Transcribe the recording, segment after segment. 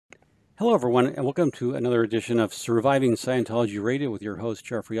Hello, everyone, and welcome to another edition of Surviving Scientology Radio with your host,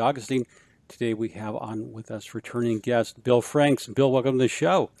 Jeffrey Augustine. Today we have on with us returning guest Bill Franks. Bill, welcome to the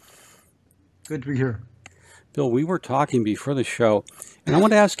show. Good to be here. Bill, we were talking before the show, and I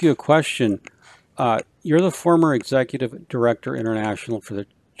want to ask you a question. You're the former Executive Director International for the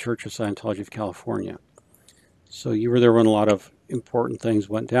Church of Scientology of California. So you were there when a lot of important things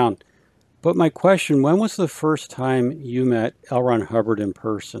went down. But my question, when was the first time you met L. Ron Hubbard in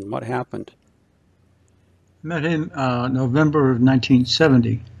person? What happened? Met him November of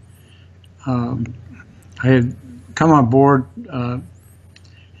 1970. I had come on board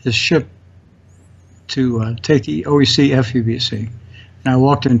his ship to take the OEC FEBC. And I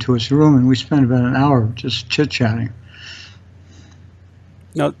walked into his room and we spent about an hour just chit-chatting.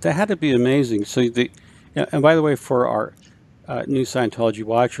 Now, that had to be amazing. So and by the way, for our new Scientology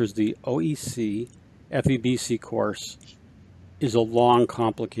watchers, the OEC FEBC course is a long,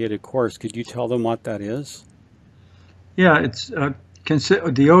 complicated course. Could you tell them what that is? Yeah, it's the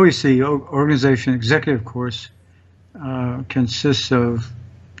OEC Organization Executive Course consists of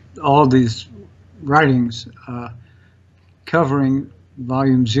all these writings covering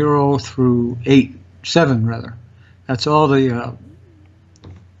volume 0 through 7 rather. That's all the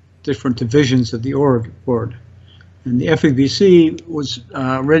different divisions of the board. And the FEBC was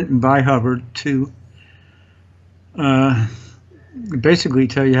written by Hubbard to basically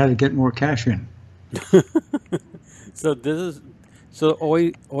tell you how to get more cash in. So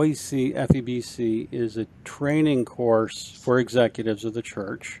OEC FEBC is a training course for executives of the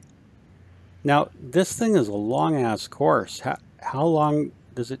church. Now, this thing is a long-ass course. How long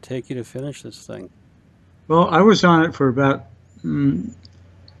does it take you to finish this thing? Well, I was on it for about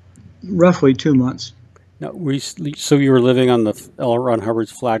roughly 2 months. Now, so you were living on the L. Ron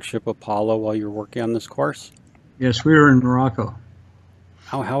Hubbard's flagship Apollo while you were working on this course? Yes, we were in Morocco.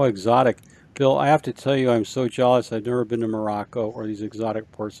 How exotic. Bill, I have to tell you, I'm so jealous. I've never been to Morocco or these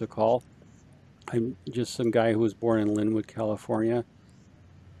exotic ports of call. I'm just some guy who was born in Linwood, California.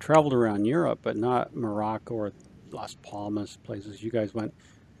 Traveled around Europe, but not Morocco or Las Palmas, places you guys went.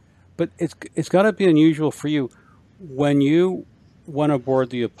 But it's got to be unusual for you. When you went aboard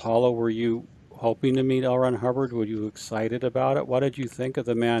the Apollo, were you hoping to meet L. Ron Hubbard? Were you excited about it? What did you think of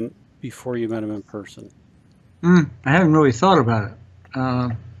the man before you met him in person? I hadn't really thought about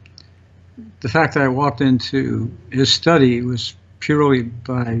it. The fact that I walked into his study was purely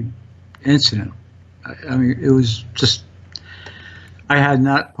by incident. I mean, it was just, I had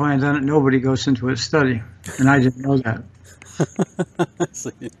not planned on it. Nobody goes into his study, and I didn't know that.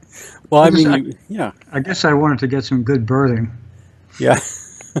 Well, I mean, yeah. I guess I wanted to get some good birthing. Yeah.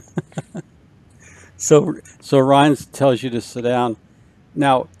 So Ryan tells you to sit down.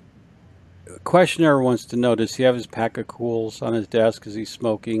 Now, questioner wants to know: does he have his pack of Cools on his desk? Is he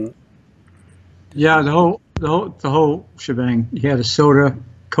smoking? Yeah, the whole shebang. He had a soda,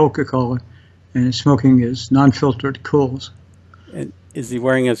 Coca-Cola, and smoking his non-filtered Cools. And is he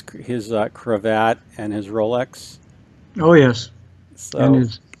wearing his cravat and his Rolex? Oh yes, and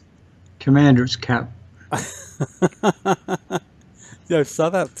his commander's cap. Yeah, I saw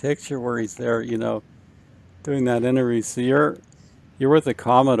that picture where he's there, doing that interview. So you're with the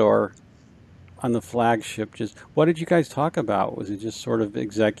Commodore on the flagship. Just what did you guys talk about? Was it just sort of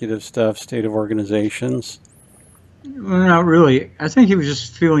executive stuff, state of organizations? Well, not really. I think he was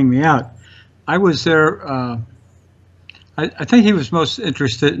just feeling me out. I was there. I think he was most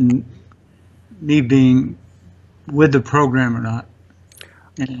interested in me being with the program or not.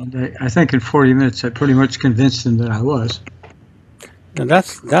 And I think in 40 minutes I pretty much convinced him that I was. Now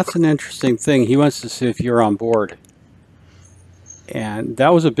that's an interesting thing. He wants to see if you're on board. And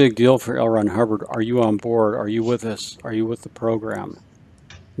that was a big deal for L. Ron Hubbard. Are you on board? Are you with us? Are you with the program?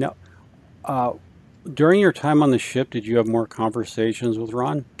 Now, during your time on the ship, did you have more conversations with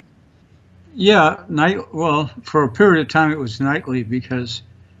Ron? Yeah, for a period of time it was nightly because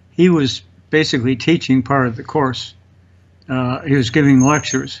he was basically teaching part of the course. He was giving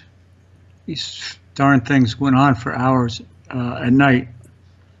lectures. These darn things went on for hours at night.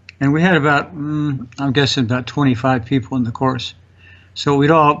 And we had about, I'm guessing about 25 people in the course. So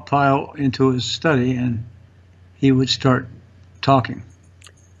we'd all pile into his study and he would start talking.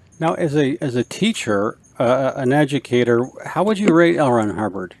 Now, as a teacher, an educator, how would you rate L. Ron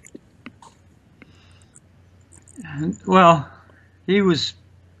Hubbard? Well, he was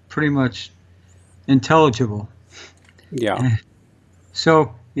pretty much intelligible. Yeah.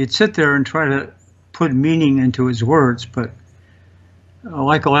 So you'd sit there and try to put meaning into his words, but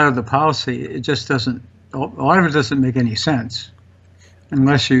like a lot of the policy, it just doesn't, a lot of it doesn't make any sense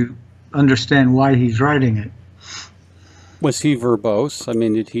unless you understand why he's writing it. Was he verbose? I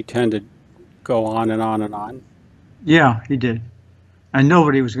mean, did he tend to go on and on and on? Yeah, he did. And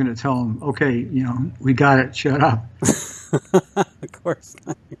nobody was going to tell him, okay, we got it, shut up. Of course.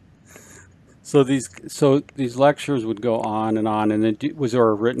 So these lectures would go on, and then was there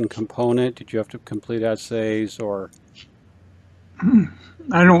a written component? Did you have to complete essays or?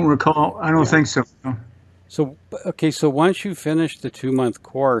 I don't recall. I don't think so. No. So okay, so once you finish the 2-month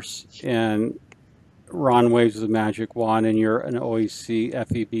course and Ron waves the magic wand and you're an OEC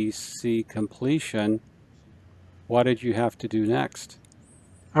FEBC completion, what did you have to do next?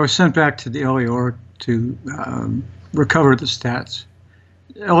 I was sent back to the LA org to recover the stats.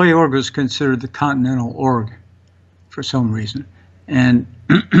 LA org was considered the continental org for some reason, and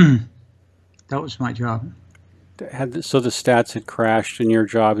that was my job. So the stats had crashed, and your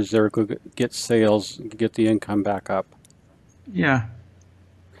job is there to get sales, get the income back up. Yeah.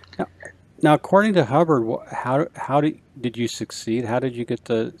 Now, according to Hubbard, how did you succeed? How did you get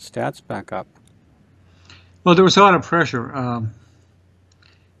the stats back up? Well, there was a lot of pressure.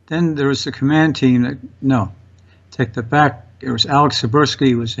 Then there was the command team take that back. It was Alex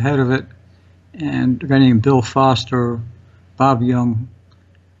Zabursky was the head of it, and a guy named Bill Foster, Bob Young,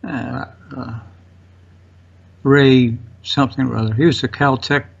 Ray something or other. He was a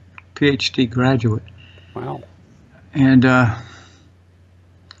Caltech PhD graduate. Wow. And the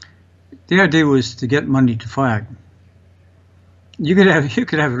idea was to get money to flag. You could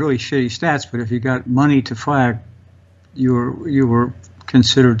have really shitty stats, but if you got money to flag, you were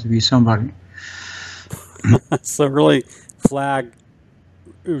considered to be somebody. So really, flag,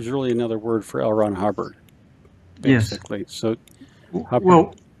 it was really another word for L. Ron Hubbard, basically. Yes. So Hubbard,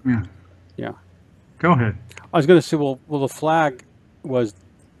 well, yeah. Yeah. Go ahead. I was going to say, well, the flag was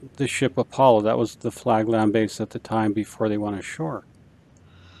the ship Apollo. That was the flag land base at the time before they went ashore.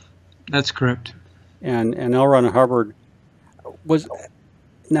 That's correct. And L. Ron Hubbard was,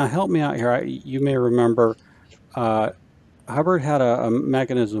 now help me out here. You may remember, Hubbard had a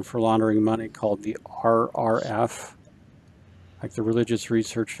mechanism for laundering money called the RRF, like the Religious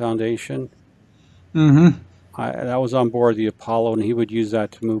Research Foundation. Mm-hmm. That was on board the Apollo, and he would use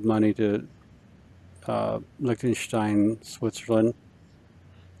that to move money to Liechtenstein, Switzerland.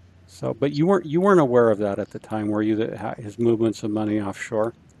 So, but you weren't aware of that at the time, were you? That his movements of money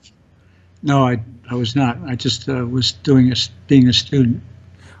offshore? No, I was not. I just was being a student.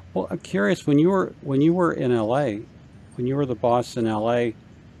 Well, I'm curious, when you were in LA, when you were the boss in LA,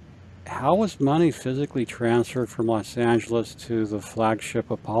 how was money physically transferred from Los Angeles to the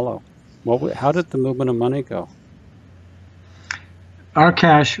flagship Apollo? How did the movement of money go? Our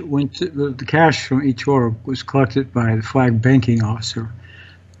cash went to the cash from each org was collected by the flag banking officer,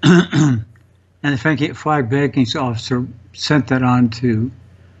 and the flag banking officer sent that on to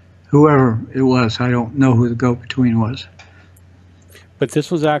whoever it was. I don't know who the go-between was. But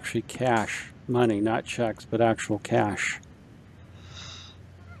this was actually cash money, not checks, but actual cash.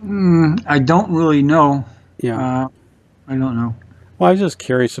 I don't really know. Yeah. I don't know. Well, I was just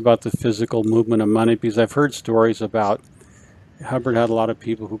curious about the physical movement of money because I've heard stories about Hubbard had a lot of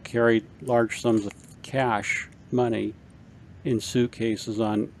people who carried large sums of cash money in suitcases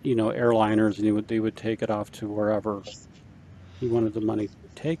on, airliners, and they would take it off to wherever he wanted the money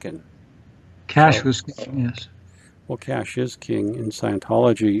taken. Cash was king, yes. Well, cash is king in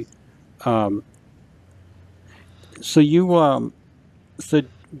Scientology. So you so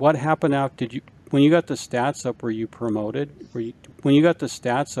what happened after when you got the stats up? Were you promoted? When you got the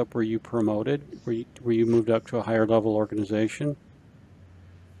stats up? Were you promoted? Were you moved up to a higher level organization?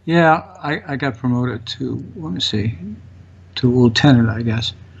 Yeah, I got promoted to, let me see, to lieutenant, I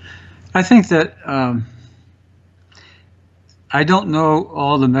guess. I think that I don't know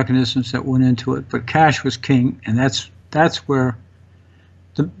all the mechanisms that went into it, but cash was king, and that's where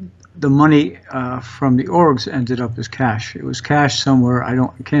the money from the orgs ended up as cash. It was cash somewhere. I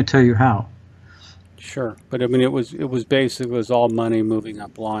can't tell you how. Sure, but I mean, it was basically all money moving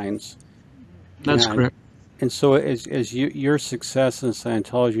up lines. That's correct. And so, as your success in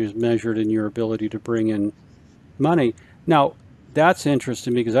Scientology is measured in your ability to bring in money. Now, that's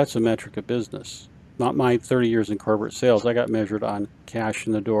interesting because that's a metric of business. Not my 30 years in corporate sales. I got measured on cash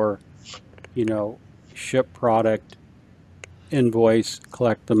in the door, ship product, invoice,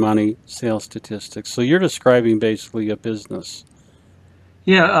 collect the money, sales statistics. So you're describing basically a business.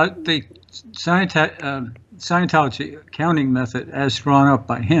 Yeah, the Scientology accounting method, as drawn up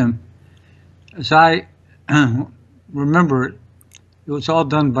by him, as I remember it, it was all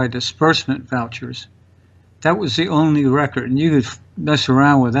done by disbursement vouchers. That was the only record, and you could mess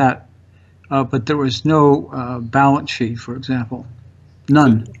around with that, but there was no balance sheet, for example.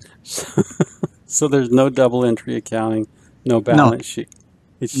 None. So there's no double entry accounting. No No, balance sheet.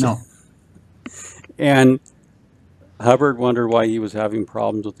 It's, no. and Hubbard wondered why he was having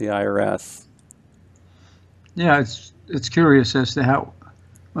problems with the IRS. Yeah, it's curious as to how.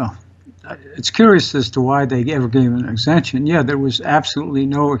 Well, it's curious as to why they ever gave an exemption. Yeah, there was absolutely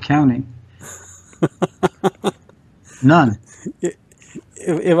no accounting, none.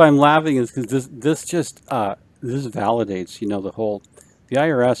 If I'm laughing, is because this just this validates, the whole. The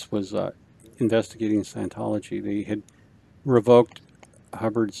IRS was investigating Scientology. They had revoked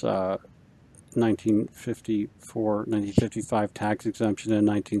Hubbard's 1955 tax exemption in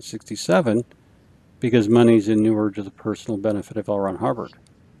 1967 because money's inured to the personal benefit of L. Ron Hubbard.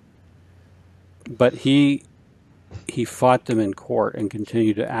 But he fought them in court and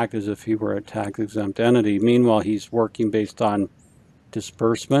continued to act as if he were a tax exempt entity. Meanwhile, he's working based on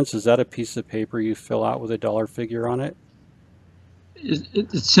disbursements. Is that a piece of paper you fill out with a dollar figure on it?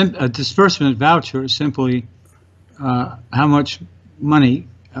 A disbursement voucher is simply how much money,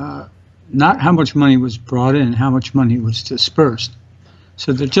 not how much money was brought in, how much money was dispersed.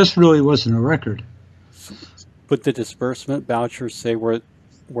 So there just really wasn't a record. Would the disbursement vouchers say where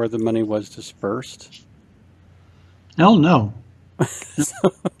the money was dispersed? Hell no. I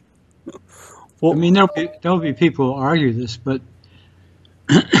Well, mean, there'll be people who argue this, but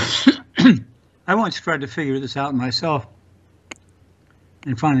I once tried to figure this out myself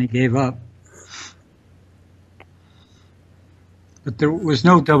and finally gave up. But there was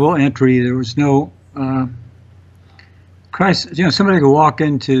no double entry. There was no Christ. Somebody could walk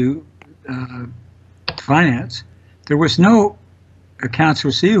into finance. There was no accounts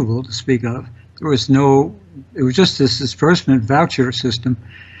receivable to speak of. There was no. It was just this disbursement voucher system.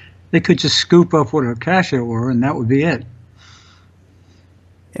 They could just scoop up what our cash there were, and that would be it.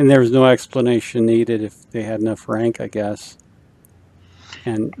 and there was no explanation needed if they had enough rank, I guess.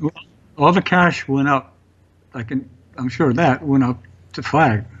 And All the cash went up. I'm sure that went up to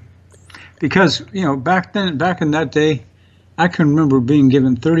flag because back in that day, I can remember being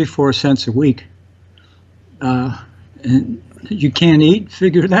given 34 cents a week, and you can't eat.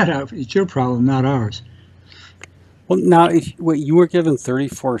 Figure that out. It's your problem, not ours. well, now wait, you were given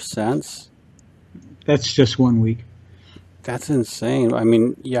 34 cents? That's just 1 week. That's insane. I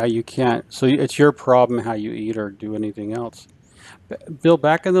mean, yeah, you can't. So it's your problem how you eat or do anything else. Bill,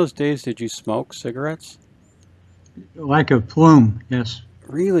 back in those days, did you smoke cigarettes? Like a plume, yes.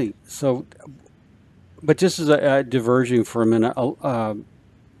 Really? So, but just as a diverging for a minute,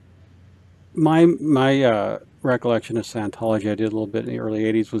 my recollection of Scientology, I did a little bit in the early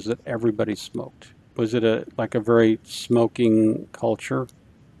 '80s, was that everybody smoked. Was it a very smoking culture?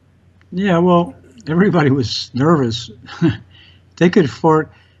 Yeah, well, everybody was nervous. They could afford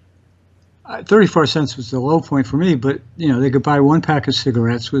 34 cents was the low point for me, but they could buy one pack of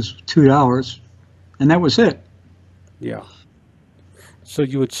cigarettes was $2, and that was it. Yeah. So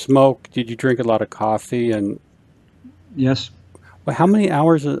you would smoke. Did you drink a lot of coffee? And Yes. well, how many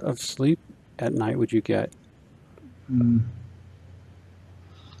hours of sleep at night would you get? Mm,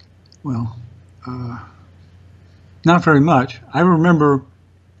 well, uh, not very much. I remember,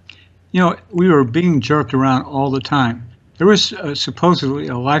 we were being jerked around all the time. There was supposedly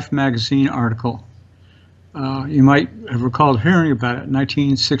a Life magazine article. You might have recalled hearing about it in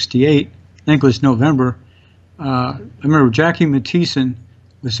 1968. I think it was November. I remember Jackie Matheson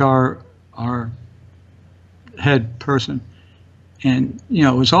was our head person, and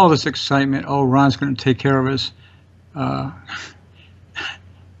it was all this excitement. Oh, Ron's going to take care of us. Uh,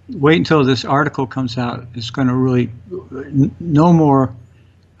 Wait until this article comes out. It's going to really no more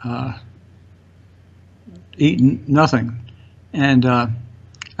eating nothing. And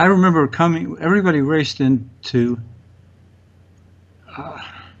I remember everybody raced into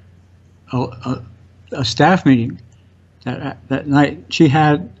a staff meeting that night.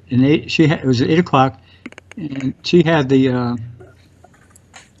 It was at 8 o'clock, and she had the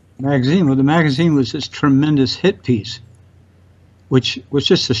magazine. Well, the magazine was this tremendous hit piece, which was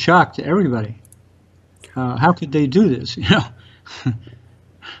just a shock to everybody. How could they do this?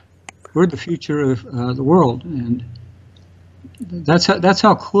 We're the future of the world, and that's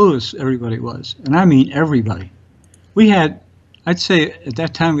how clueless everybody was, and I mean everybody. I'd say at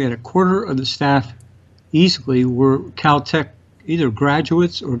that time we had a quarter of the staff easily were Caltech, either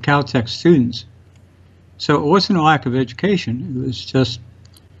graduates or Caltech students. So it wasn't a lack of education. It was just,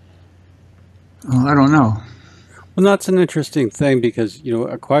 I don't know. Well, that's an interesting thing because,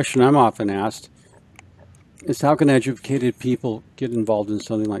 a question I'm often asked is how can educated people get involved in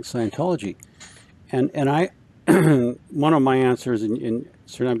something like Scientology? And I, one of my answers, and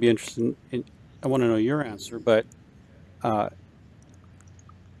certainly I'd be interested I want to know your answer, but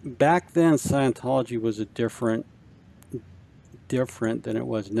back then Scientology was a different different than it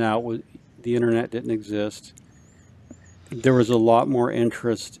was now. The internet didn't exist. There was a lot more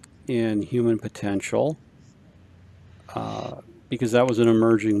interest in human potential because that was an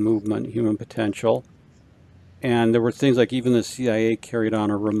emerging movement, human potential. And there were things like even the CIA carried on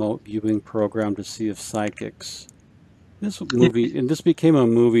a remote viewing program to see if psychics. This movie, and this became a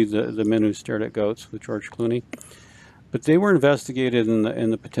movie, The Men Who Stared at Goats with George Clooney. But they were investigated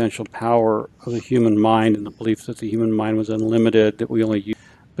in the potential power of the human mind and the belief that the human mind was unlimited, that we only use.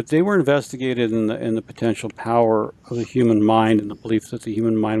 But they were investigated in the potential power of the human mind and the belief that the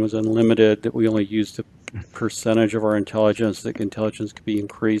human mind was unlimited, that we only used a percentage of our intelligence, that intelligence could be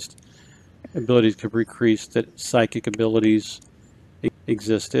increased, abilities could be increased, that psychic abilities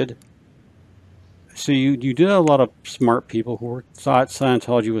existed. So you did have a lot of smart people who thought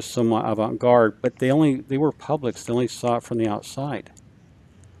Scientology was somewhat avant-garde, but they were publics. They only saw it from the outside.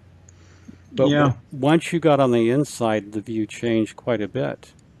 But Yeah, once you got on the inside, the view changed quite a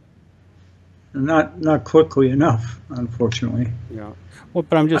bit. not quickly enough, unfortunately. Yeah. Well,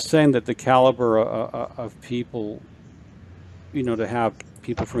 but I'm just saying that the caliber of people, to have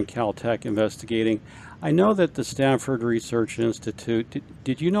people from Caltech investigating. I know that the Stanford Research Institute,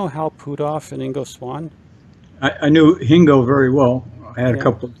 did you know Hal Puthoff and Ingo Swann? I knew Hingo very well. I had a Yeah.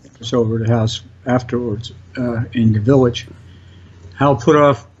 couple of dinners over at the house afterwards in the village. Hal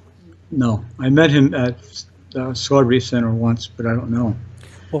Puthoff, no. I met him at the Celebrity Center once, but I don't know him.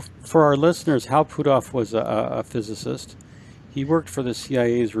 Well, for our listeners, Hal Puthoff was a physicist. He worked for the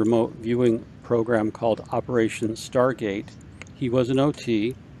CIA's remote viewing program called Operation Stargate. He was an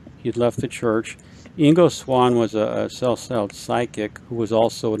OT. He had left the church. Ingo Swann was a self-styled psychic who was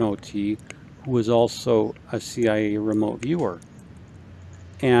also an OT, who was also a CIA remote viewer.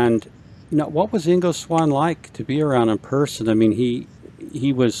 And now, what was Ingo Swann like to be around in person? I mean, he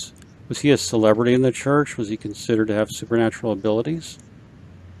was he a celebrity in the church? Was he considered to have supernatural abilities?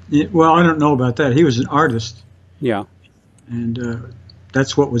 Yeah, well, I don't know about that. He was an artist, Yeah. and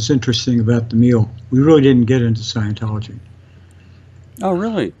that's what was interesting about the meal. We really didn't get into Scientology. Oh,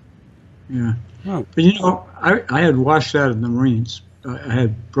 really? Yeah. Oh, But I had washed out in the Marines. I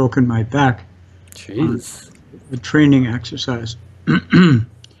had broken my back on jeez. a training exercise.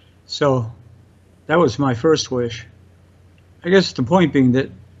 So that was my first wish. I guess the point being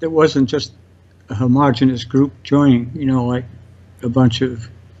that it wasn't just a homogenous group joining, like a bunch of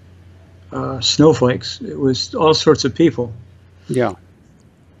snowflakes. It was all sorts of people. Yeah.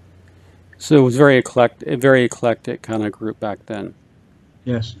 So it was a very eclectic kind of group back then.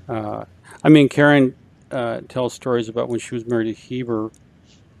 Yes. I mean, Karen tells stories about when she was married to Heber,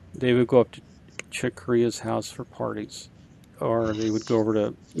 they would go up to Chick Corea's house for parties, or they would go over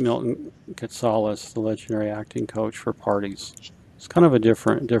to Milton Katsalas, the legendary acting coach, for parties. It's kind of a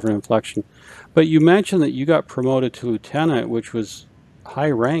different inflection. But you mentioned that you got promoted to lieutenant, which was high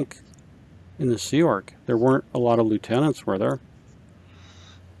rank in the Sea Org. There weren't a lot of lieutenants, were there?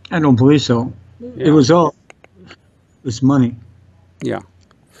 I don't believe so. It Yeah. was money. Yeah.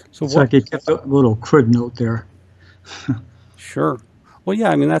 So It's what? like he kept a little crib note there. Sure. Well, yeah.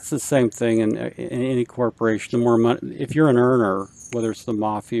 I mean, that's the same thing in any corporation. The more money, if you're an earner, whether it's the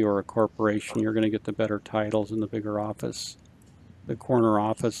mafia or a corporation, you're going to get the better titles in the bigger office, the corner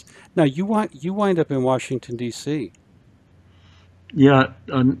office. Now, you wind up in Washington D.C. Yeah,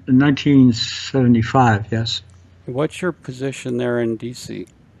 in 1975, yes. What's your position there in D.C.?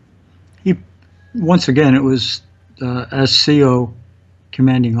 Once again, it was as CO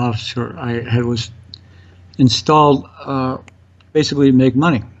commanding officer. Was installed basically to make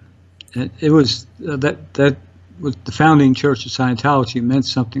money. It was that was the founding Church of Scientology meant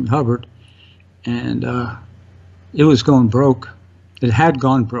something to Hubbard, and it was going broke. It had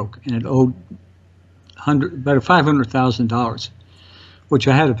gone broke, and it owed about $500,000, which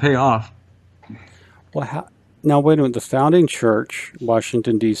I had to pay off. Well, now wait a minute. The founding church,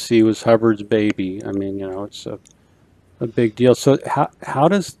 Washington D.C., was Hubbard's baby. I mean, it's a big deal. So how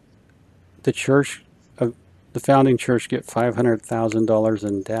does the church, the founding church, get $500,000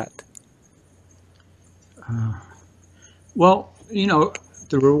 in debt? Well,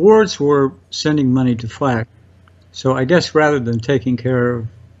 the rewards were sending money to Flag. So I guess rather than taking care of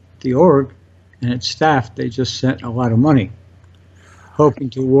the org and its staff, they just sent a lot of money, hoping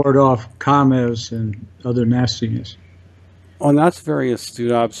to ward off commies and other nastiness. Oh, and that's very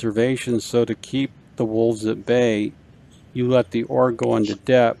astute observation. So to keep the wolves at bay, you let the org go into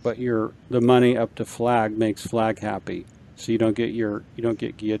debt, but the money up to Flag makes Flag happy, so you don't get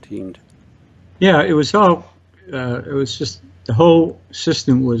guillotined. Yeah, it was all. It was just the whole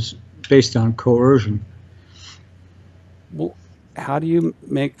system was based on coercion. Well, how do you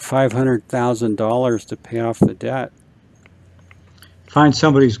make $500,000 to pay off the debt? find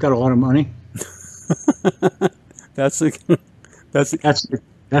somebody who's got a lot of money. That's the that's the,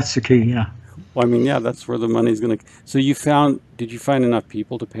 That's the key. Yeah. well, I mean, yeah, that's where the money's going to. So did you find enough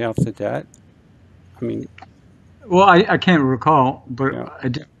people to pay off the debt? I mean, Well, I can't recall, but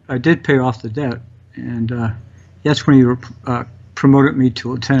yeah. I did pay off the debt, and that's when he promoted me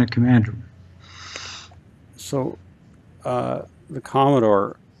to lieutenant commander. So the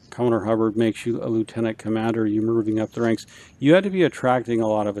Commodore Hubbard makes you a lieutenant commander. You're moving up the ranks. You had to be attracting a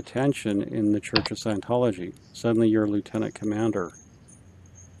lot of attention in the Church of Scientology. Suddenly, you're a lieutenant commander.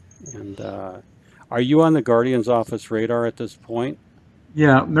 And are you on the Guardian's office radar at this point?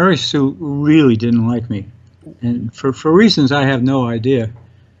 Yeah, Mary Sue really didn't like me, and for reasons I have no idea.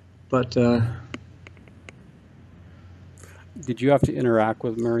 But Did you have to interact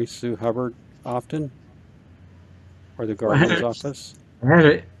with Mary Sue Hubbard often? Or the Guardian's office? I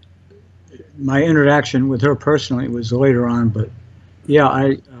had my interaction with her personally was later on, but yeah,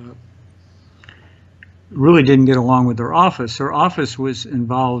 I really didn't get along with her office. Her office was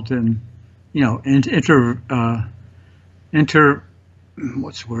involved in, what's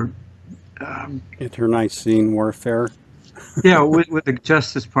the word? Internecine warfare. Yeah, with the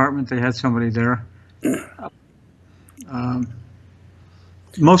Justice Department, they had somebody there.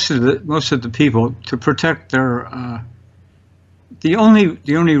 Most of the people to protect their. The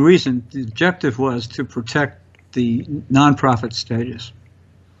only reason, the objective was to protect the nonprofit status.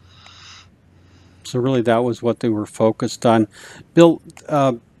 So really, that was what they were focused on. Bill,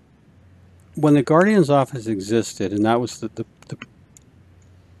 when the Guardian's office existed, and that was the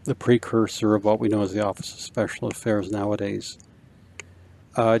precursor of what we know as the Office of Special Affairs nowadays.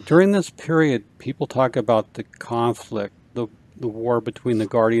 During this period, people talk about the conflict, the war between the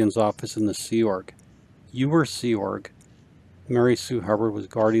Guardian's office and the Sea Org. You were Sea Org. Mary Sue Hubbard was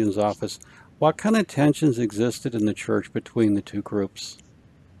Guardian's office. What kind of tensions existed in the church between the two groups?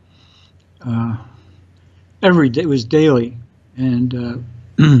 Every day, it was daily, and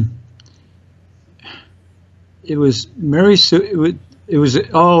it was Mary Sue. It was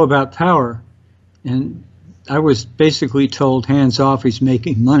all about power, and I was basically told, hands off, he's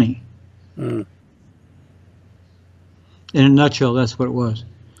making money. In a nutshell, that's what it was.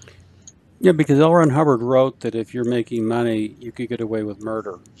 Yeah, because L. Ron Hubbard wrote that if you're making money, you could get away with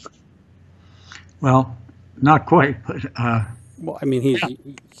murder. Well, not quite, but... well, I mean,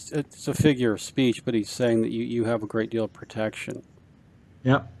 it's a figure of speech, but he's saying that you have a great deal of protection.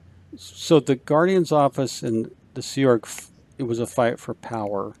 Yep. So the Guardian's office and the Sea Org, it was a fight for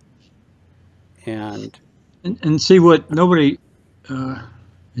power. And see what nobody in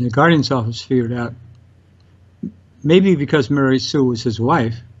the Guardian's office figured out, maybe because Mary Sue was his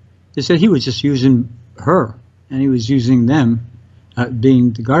wife, they said he was just using her, and he was using them,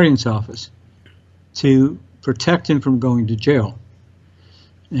 being the Guardian's office, to protect him from going to jail.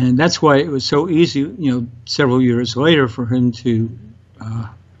 And that's why it was so easy, several years later, for him to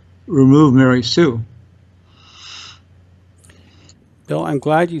remove Mary Sue. Bill, I'm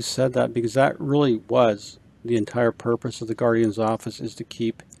glad you said that, because that really was the entire purpose of the Guardian's office, is to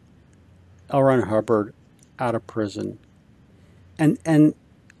keep L. Ron Hubbard out of prison. And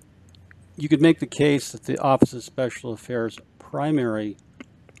you could make the case that the Office of Special Affairs' primary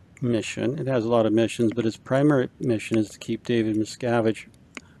mission, it has a lot of missions, but its primary mission is to keep David Miscavige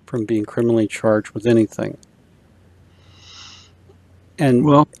from being criminally charged with anything. And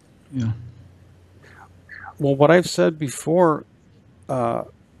well, yeah. Well, what I've said before, one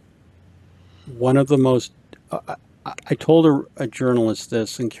of the most, I told a journalist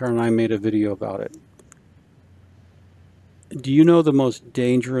this, and Karen and I made a video about it. Do you know the most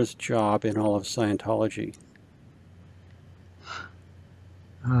dangerous job in all of Scientology?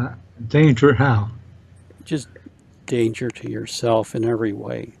 Danger how? Just danger to yourself in every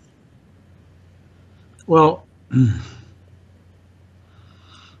way. Well,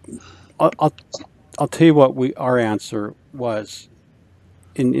 I'll tell you what our answer was,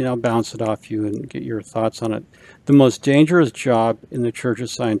 and I'll bounce it off you and get your thoughts on it. The most dangerous job in the Church of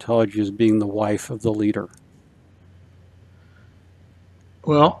Scientology is being the wife of the leader.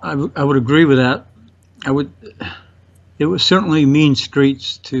 Well, I would agree with that. It was certainly mean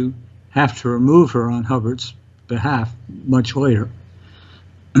streets to have to remove her on Hubbard's behalf much later.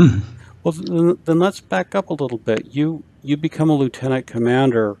 Well, then let's back up a little bit. You become a lieutenant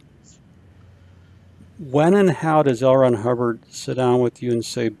commander. When and how does L. Ron Hubbard sit down with you and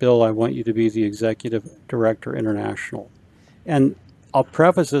say, Bill, I want you to be the executive director international? And I'll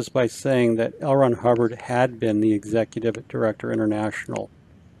preface this by saying that L. Ron Hubbard had been the executive director international.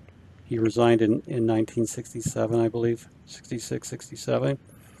 He resigned in 1967, I believe, 66, 67.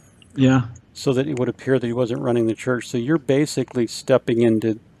 Yeah. so that it would appear that he wasn't running the church. So you're basically stepping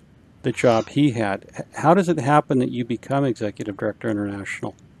into the job he had. How does it happen that you become executive director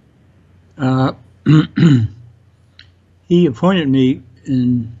international? Uh, he appointed me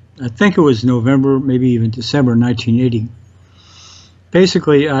in, I think it was November, maybe even December 1980.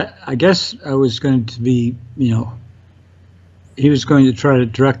 Basically, I guess I was going to be, he was going to try to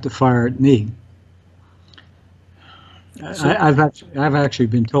direct the fire at me. So I've actually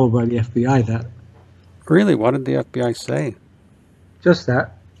been told by the FBI that. really, what did the FBI say? Just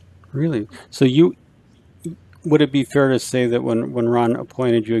that. Really? So you would it be fair to say that when Ron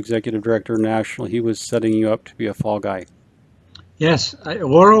appointed you executive director national, he was setting you up to be a fall guy? Yes,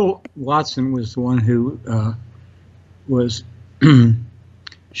 Laurel Watson was the one who was.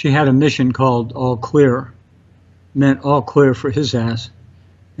 She had a mission called All Clear, meant all clear for his ass,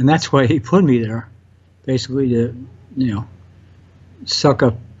 and that's why he put me there, basically to, suck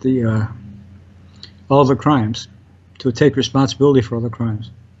up the all the crimes, to take responsibility for all the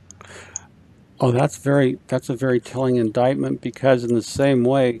crimes. Oh, that's a very telling indictment, because in the same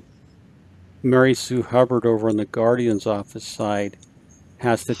way, Mary Sue Hubbard over on the Guardian's office side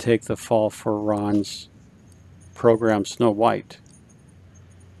has to take the fall for Ron's program Snow White.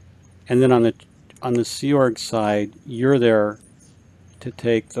 And then on the Sea Org side, you're there to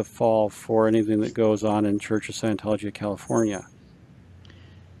take the fall for anything that goes on in Church of Scientology of California.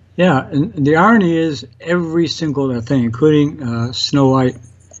 Yeah, and the irony is every single thing, including Snow White,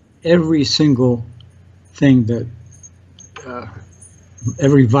 every single thing that,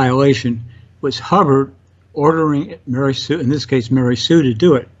 every violation was Hubbard ordering Mary Sue, in this case Mary Sue, to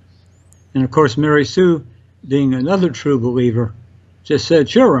do it. And of course, Mary Sue, being another true believer, just said,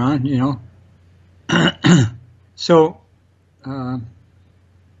 "Sure, Ron," So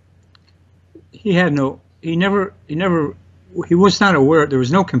he was not aware. There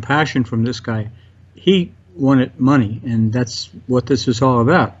was no compassion from this guy. He wanted money, and that's what this was all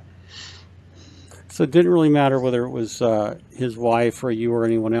about. So it didn't really matter whether it was his wife or you or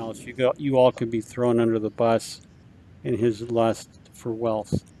anyone else. You all could be thrown under the bus in his lust for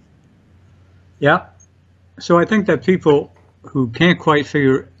wealth. Yeah. So I think that people who can't quite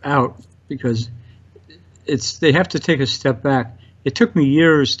figure out, because they have to take a step back. It took me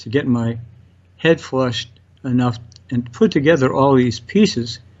years to get my head flushed enough and put together all these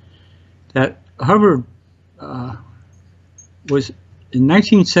pieces that Hubbard was in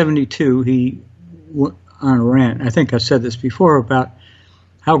 1972. He went on a rant. I think I've said this before about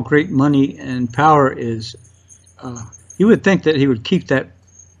how great money and power is. You would think that he would keep that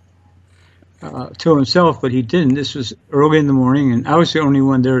to himself, but he didn't. This was early in the morning, and I was the only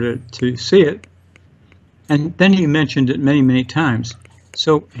one there to see it. And then he mentioned it many, many times.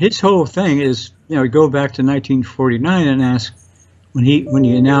 So his whole thing is, go back to 1949 and ask, when he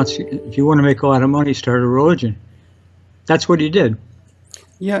announced, if you want to make a lot of money, start a religion. That's what he did.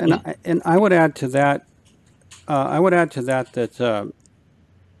 Yeah, and I would add to that. That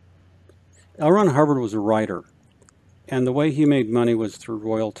L. Ron Hubbard was a writer, and the way he made money was through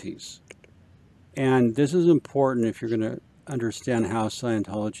royalties. And this is important if you're going to understand how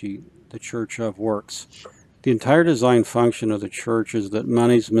Scientology, the Church of, works. The entire design function of the church is that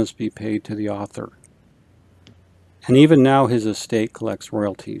monies must be paid to the author. And even now his estate collects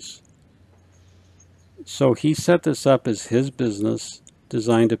royalties. So he set this up as his business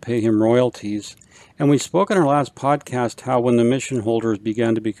designed to pay him royalties. And we spoke in our last podcast how when the mission holders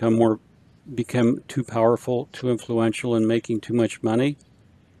began to become too powerful, too influential, and making too much money,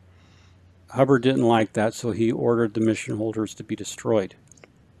 Hubbard didn't like that, so he ordered the mission holders to be destroyed.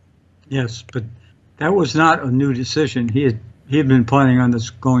 Yes, but that was not a new decision. He had been planning on this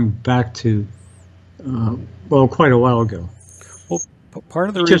going back to quite a while ago. Well, part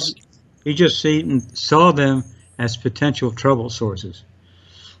of the reason he just saw them as potential trouble sources.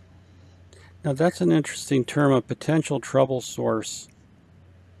 Now that's an interesting term, a potential trouble source,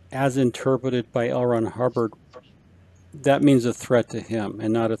 as interpreted by L. Ron Hubbard. That means a threat to him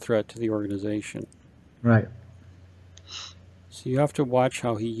and not a threat to the organization. Right. So you have to watch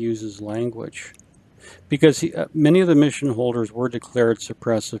how he uses language. Because many of the mission holders were declared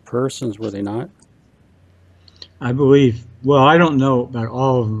suppressive persons, were they not? I believe. Well, I don't know about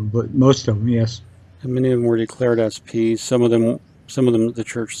all of them, but most of them, yes. And many of them were declared SPs. Some of them the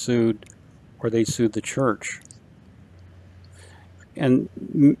church sued, or they sued the church.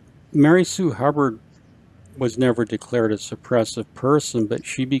 And Mary Sue Hubbard was never declared a suppressive person, but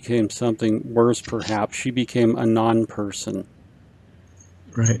she became something worse, perhaps. She became a non-person.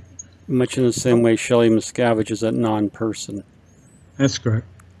 Right. Much in the same way Shelley Miscavige is a non-person. That's correct.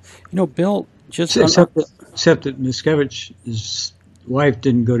 Bill, just... Except that Miscavige is wife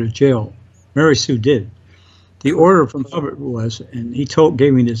didn't go to jail. Mary Sue did. The order from Hubbard was, and he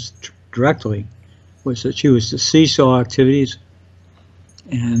gave me this directly, was that she was to cease all activities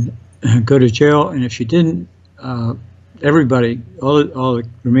and go to jail. And if she didn't, everybody, all the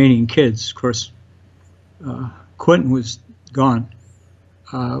remaining kids, of course, Quentin was gone.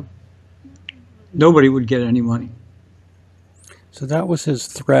 Nobody would get any money. So that was his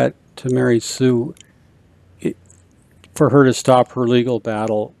threat to Mary Sue, for her to stop her legal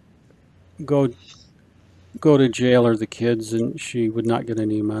battle, go to jail or the kids, and she would not get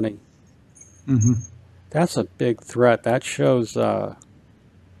any money. Mm-hmm. That's a big threat. That shows the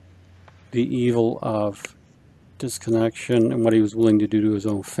evil of disconnection and what he was willing to do to his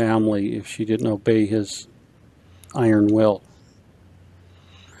own family if she didn't obey his iron will.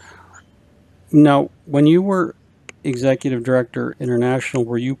 Now, when you were Executive Director International,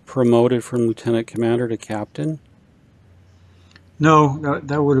 were you promoted from Lieutenant Commander to Captain? No,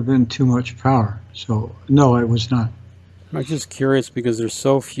 that would have been too much power. So, no, I was not. I'm just curious because there's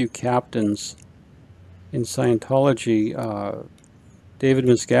so few captains in Scientology. David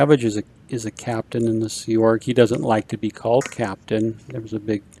Miscavige is a captain in the Sea Org. He doesn't like to be called captain. There was a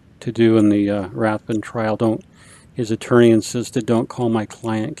big to-do in the Rathbun trial. His attorney insisted, don't call my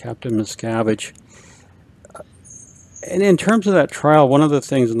client Captain Miscavige. And in terms of that trial, one of the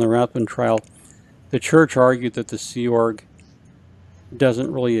things in the Rathbun trial, the church argued that the Sea Org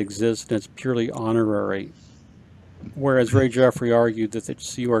doesn't really exist and it's purely honorary, whereas Ray Jeffrey argued that the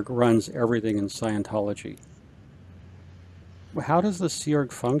Sea Org runs everything in Scientology. How does the Sea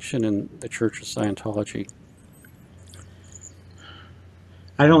Org function in the Church of Scientology?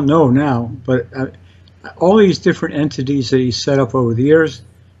 I don't know now, but all these different entities that he set up over the years,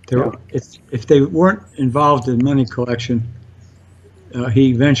 if they weren't involved in money collection,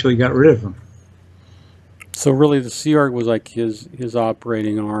 he eventually got rid of them. So really the Sea Org was like his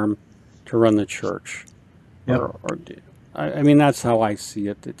operating arm to run the church. Yep. I mean, that's how I see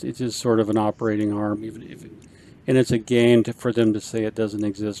it. It's just sort of an operating arm, and it's a game for them to say it doesn't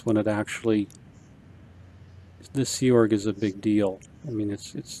exist when it actually, the Sea Org is a big deal. I mean,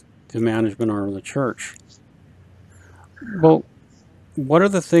 it's the management arm of the church. Well, what are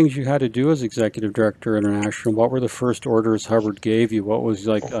the things you had to do as Executive Director International? What were the first orders Hubbard gave you? What was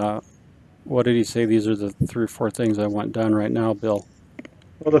like, what did he say? These are the 3 or 4 things I want done right now, Bill.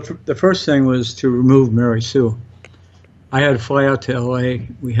 Well, the first thing was to remove Mary Sue. I had to fly out to L.A.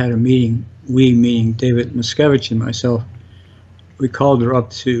 We had a meeting, meaning David Miscavige and myself. We called her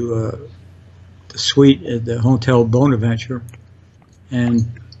up to the suite at the Hotel Bonaventure and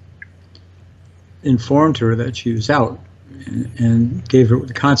informed her that she was out and gave her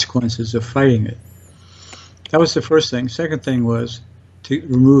the consequences of fighting it. That was the first thing. Second thing was to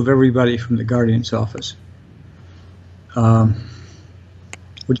remove everybody from the Guardian's office,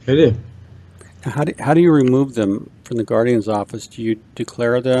 which I did. How do you remove them from the Guardian's office? Do you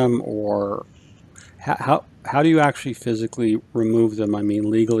declare them, or how do you actually physically remove them? I mean,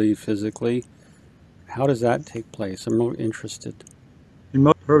 legally, physically. How does that take place? I'm really interested.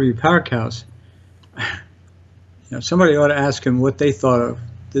 In Herbie Parkhouse, somebody ought to ask him what they thought of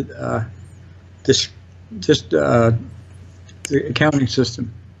the accounting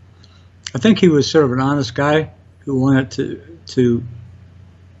system. I think he was sort of an honest guy who wanted to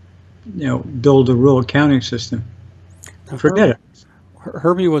build a real accounting system. Now, forget it.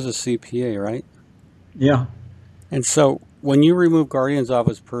 Herbie was a CPA, right? Yeah. And so when you remove Guardian's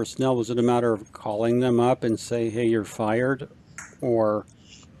office personnel, was it a matter of calling them up and say, hey, you're fired, or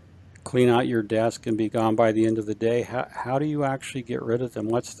clean out your desk and be gone by the end of the day? How do you actually get rid of them?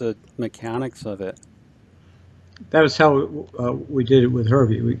 What's the mechanics of it? That was how we did it with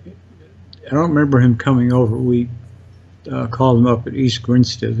Herbie. I don't remember him coming over. We called him up at East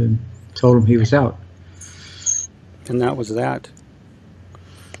Grinstead and told him he was out. And that was that.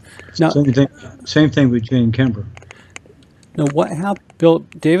 Now, same thing with Jane Kemper. Now, what happened? Bill,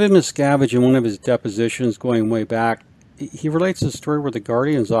 David Miscavige, in one of his depositions going way back, he relates a story where the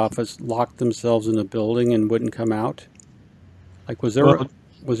Guardian's office locked themselves in a building and wouldn't come out. Like, did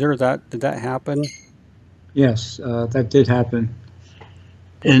that happen? Yes, that did happen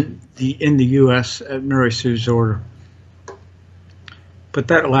in the U.S. at Mary Sue's order, but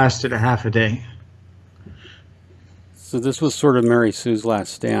that lasted a half a day. So this was sort of Mary Sue's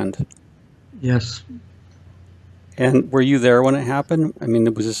last stand. Yes. And were you there when it happened? I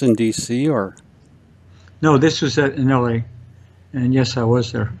mean, was this in D.C. or? No, this was in L.A., and yes, I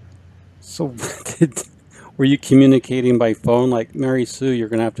was there. So were you communicating by phone like, Mary Sue, you're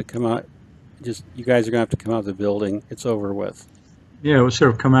going to have to come out? You guys are going to have to come out of the building. It's over with. Yeah, it was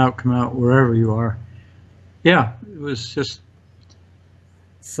sort of come out wherever you are. Yeah, it was just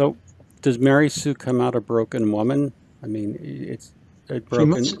So, does Mary Sue come out a broken woman? I mean, it's a She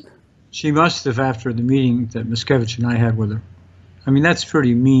must broken. she must have after the meeting that Miscavige and I had with her. I mean, that's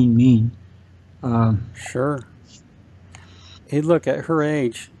pretty mean. Um, Sure. Hey, look, at her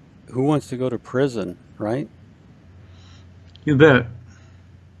age, who wants to go to prison, right? you bet.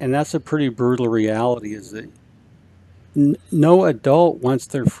 And that's a pretty brutal reality, is that no adult wants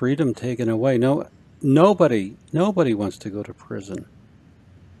their freedom taken away. No, nobody wants to go to prison.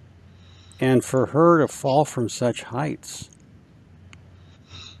 And for her to fall from such heights,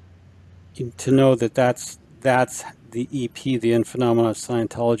 to know that that's the EP, the end phenomenon of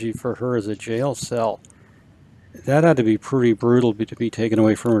Scientology, for her as a jail cell, that had to be pretty brutal to be taken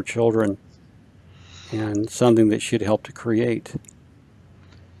away from her children and something that she'd helped to create.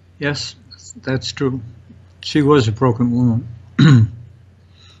 Yes, that's true. She was a broken woman.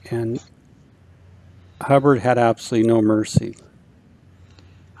 And Hubbard had absolutely no mercy.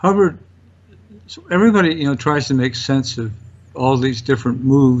 Hubbard, so everybody, tries to make sense of all these different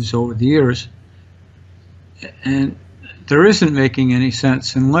moves over the years, and there isn't making any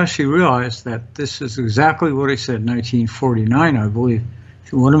sense unless you realize that this is exactly what he said in 1949, I believe.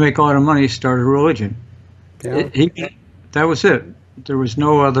 If you want to make a lot of money, start a religion. Yeah. That was it. There was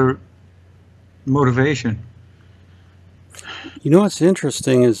no other motivation. You know what's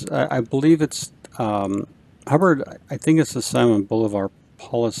interesting is I believe it's Hubbard, I think it's the Simon Bolivar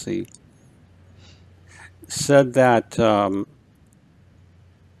policy, said that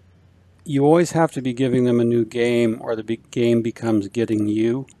you always have to be giving them a new game or the game becomes getting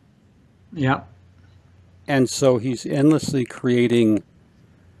you. Yeah. And so he's endlessly creating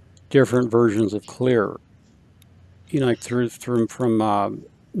different versions of clear. Like from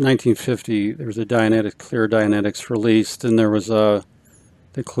 1950, there was a Clear Dianetics released, and there was the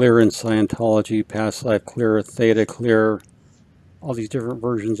Clear in Scientology, Past Life Clear, Theta Clear, all these different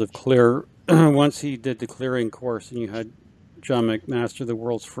versions of Clear. Once he did the clearing course, and you had John McMaster, the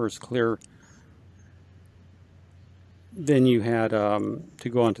world's first clear, then you had to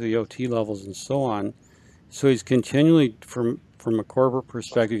go on to the OT levels and so on. So he's continually, from a corporate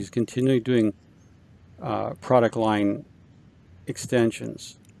perspective, he's continually doing product line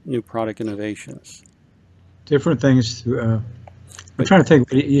extensions, new product innovations. Different things to. I'm trying to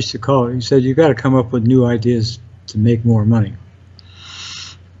think what he used to call it. He said you got to come up with new ideas to make more money.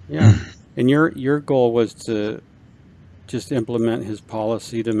 Yeah, and your goal was to just implement his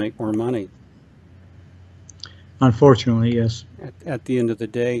policy to make more money. Unfortunately, yes. At the end of the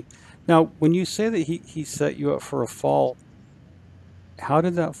day. Now, when you say that he set you up for a fall, how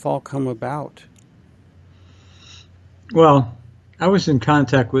did that fall come about? Well, I was in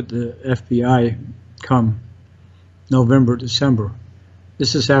contact with the FBI come November, December.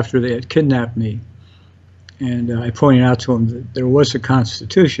 This is after they had kidnapped me. And I pointed out to them that there was a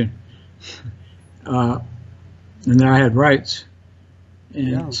Constitution and that I had rights.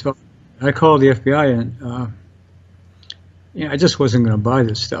 And so I called the FBI and I just wasn't going to buy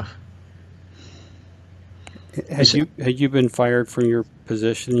this stuff. Had you been fired from your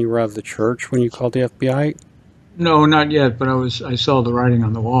position? You were out of the church when you called the FBI? No, not yet, but I saw the writing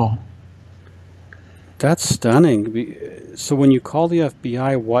on the wall. That's stunning. So when you called the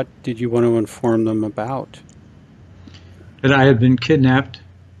FBI, what did you want to inform them about? That I had been kidnapped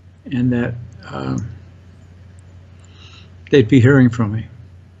and that they'd be hearing from me.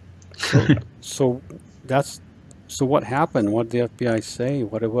 So what happened? What did the FBI say?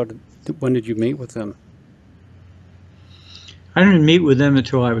 When did you meet with them? I didn't meet with them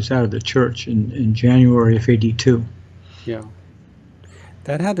until I was out of the church in January of '82. Yeah.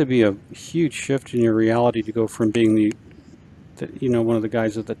 That had to be a huge shift in your reality to go from being one of the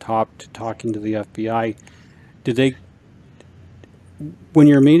guys at the top to talking to the FBI. When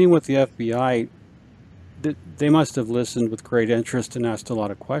you're meeting with the FBI, they must have listened with great interest and asked a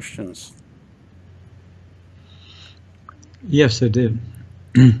lot of questions. Yes, they did.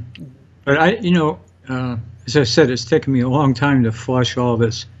 But as I said, it's taken me a long time to flush all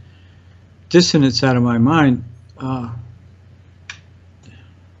this dissonance out of my mind.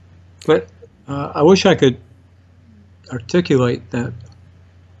 But I wish I could articulate that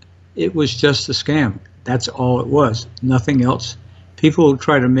it was just a scam. That's all it was, nothing else. People who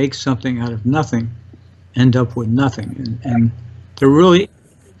try to make something out of nothing end up with nothing. And there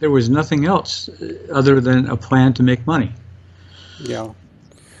was nothing else other than a plan to make money. Yeah.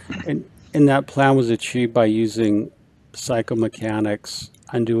 And that plan was achieved by using psychomechanics,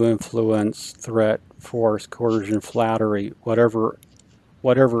 undue influence, threat, force, coercion, flattery, whatever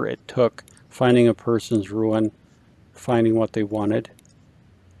it took, finding a person's ruin, finding what they wanted.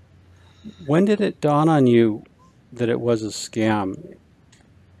 When did it dawn on you that it was a scam?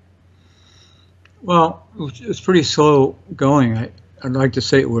 Well, it was pretty slow going. I'd like to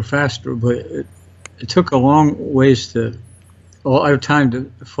say it were faster, but it took a long ways to, a lot of time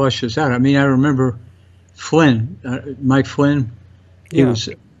to flush this out. I mean, I remember Flynn, Mike Flynn, he Yeah. was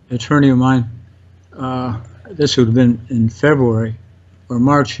an attorney of mine. This would have been in February or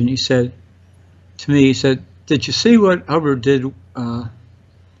March, and he said to me, he said, "Did you see what Hubbard did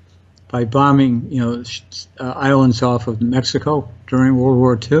by bombing, islands off of Mexico during World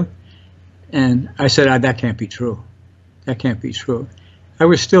War II?" And I said, "That can't be true. That can't be true." I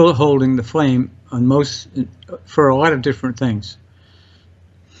was still holding the flame on most for a lot of different things.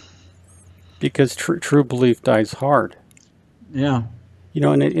 Because true belief dies hard. Yeah.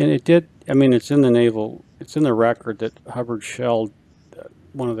 And it did. I mean, it's in the record that Hubbard shelled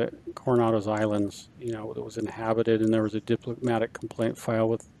one of the Coronado's islands, that was inhabited, and there was a diplomatic complaint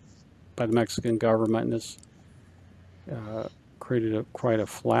filed by the Mexican government, and this uh, created quite a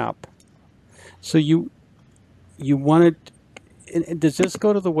flap. So you wanted, and does this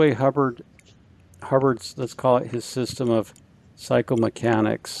go to the way Hubbard's, let's call it his system of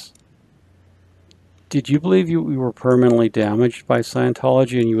psychomechanics? Did you believe you were permanently damaged by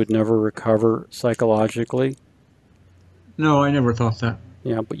Scientology and you would never recover psychologically? No, I never thought that.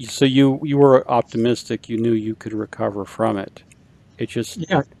 Yeah, but you were optimistic. You knew you could recover from it. It just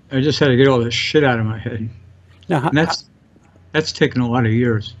Yeah, I just had to get all this shit out of my head, now, and that's taken a lot of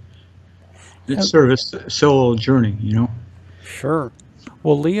years. It's sort of a solo journey, sure.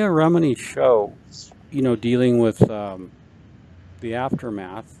 Well, Leah Remini's show, dealing with the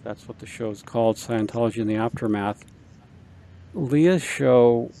aftermath. That's what the show is called, Scientology in the Aftermath. Leah's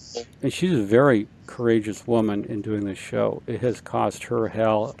show, and she's a very courageous woman in doing this show. It has cost her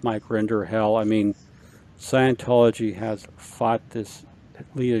hell, Mike Rinder hell. I mean, Scientology has fought this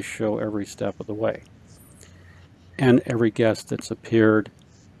Leah's show every step of the way. And every guest that's appeared,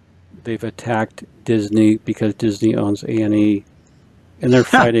 they've attacked Disney because Disney owns A&E, and they're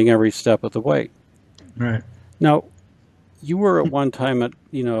fighting every step of the way. Right. Now, you were at one time at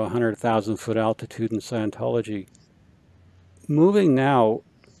 100,000-foot altitude in Scientology. Moving now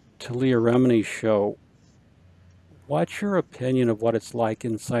to Leah Remini's show, what's your opinion of what it's like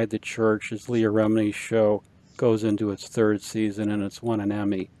inside the church as Leah Remini's show goes into its third season and it's won an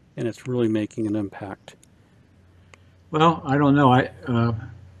Emmy and it's really making an impact? Well, I don't know. I've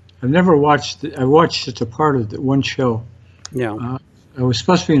never watched. I watched just a part of the one show. Yeah. I was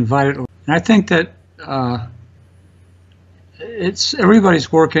supposed to be invited, and I think that it's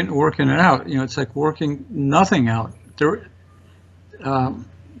everybody's working it out. It's like working nothing out.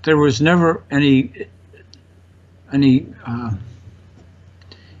 There was never any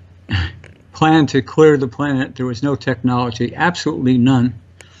plan to clear the planet. There was no technology, absolutely none.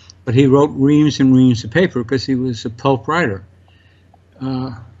 But he wrote reams and reams of paper because he was a pulp writer.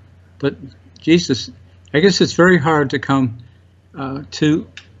 But Jesus, I guess it's very hard to come to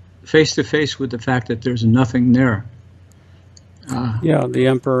face with the fact that there's nothing there. Yeah, the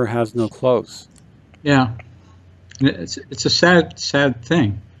emperor has no clothes. Yeah, and it's a sad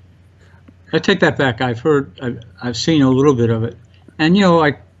thing. I take that back. I've seen a little bit of it, and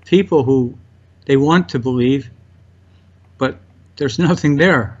like people who they want to believe, but there's nothing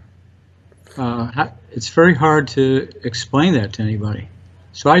there. It's very hard to explain that to anybody.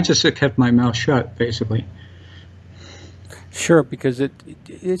 So I just kept my mouth shut, basically. Sure, because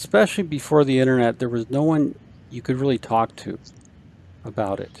especially before the internet, there was no one you could really talk to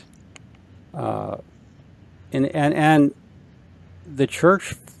about it. And the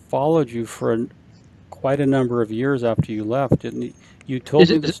church followed you for quite a number of years after you left, didn't it? You told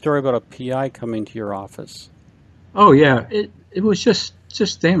me the story about a PI coming to your office. Oh yeah, it was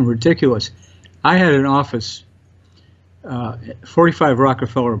just damn ridiculous. I had an office, 45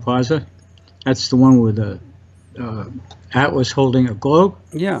 Rockefeller Plaza. That's the one with the Atlas holding a globe.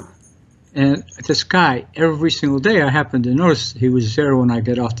 Yeah. And this guy, every single day, I happened to notice he was there when I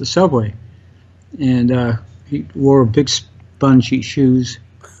get off the subway. And he wore big spongy shoes.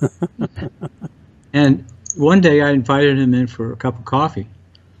 And one day I invited him in for a cup of coffee.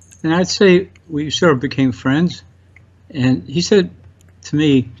 And I'd say we sort of became friends. And he said to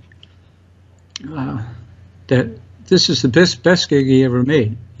me that this is the best gig he ever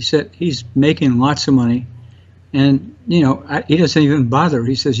made. He said he's making lots of money. And, he doesn't even bother.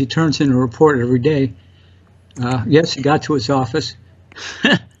 He says he turns in a report every day. Yes, he got to his office.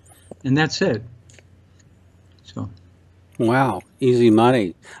 And that's it. So. Wow, easy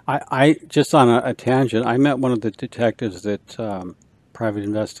money. I just on a tangent, I met one of the detectives private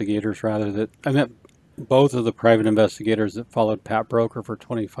investigators rather, that I met both of the private investigators that followed Pat Broker for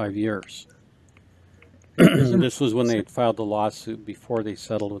 25 years. This was when they had filed the lawsuit before they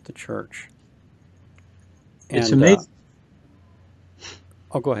settled with the church. It's And amazing.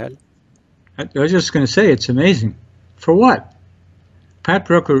 I'll go ahead. I was just going to say it's amazing. For what? Pat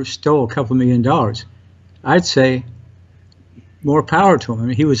Brooker stole a couple $1,000,000. I'd say more power to him. I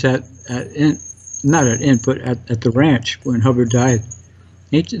mean, he was not at Int, but at the ranch when Hubbard died.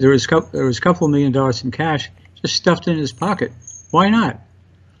 There was a couple $1,000,000 in cash just stuffed in his pocket. Why not?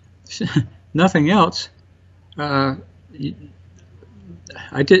 Nothing else. I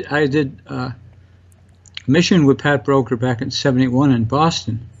did a mission with Pat Broker back in '71 in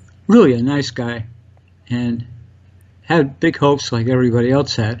Boston. Really a nice guy, and had big hopes like everybody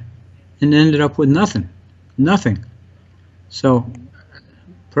else had, and ended up with nothing. So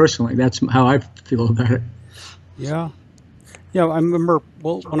personally, that's how I feel about it. Yeah. Yeah, I remember.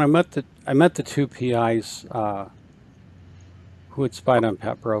 Well, when I met the two PIs who had spied on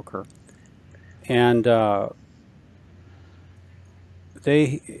Pat Broker, and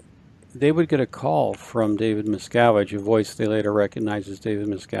they they would get a call from David Miscavige, a voice they later recognized as David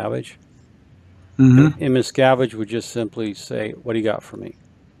Miscavige, Mm-hmm. and Miscavige would just simply say, "What do you got for me?"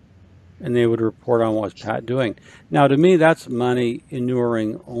 And they would report on what was Pat doing. Now, to me, that's money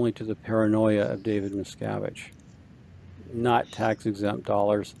inuring only to the paranoia of David Miscavige, not tax-exempt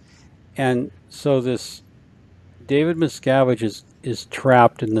dollars. And so this David Miscavige is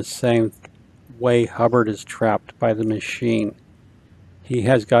trapped in the same way Hubbard is trapped by the machine. He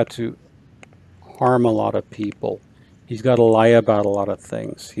has got to harm a lot of people. He's got to lie about a lot of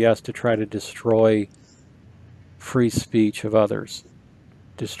things. He has to try to destroy free speech of others,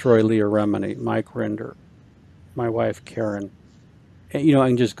 destroy Leah Remini, Mike Rinder, my wife Karen, and,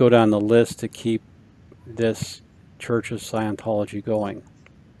 and just go down the list to keep this Church of Scientology going.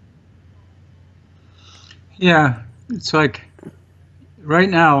 Yeah, it's like right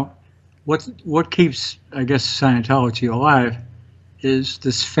now, what keeps, I guess, Scientology alive is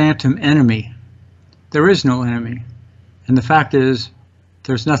this phantom enemy. There is no enemy, and the fact is,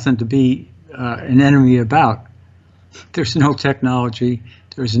 there's nothing to be an enemy about. There's no technology.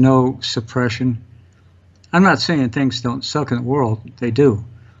 There's no suppression. I'm not saying things don't suck in the world. They do.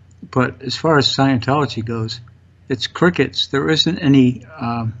 But as far as Scientology goes, it's crickets. There isn't any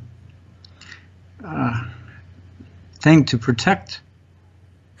thing to protect.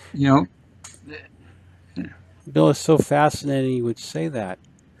 You know, Bill, it's so fascinating you would say that.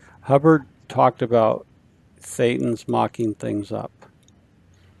 Hubbard talked about Satan's mocking things up.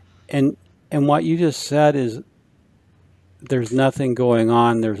 And what you just said is there's nothing going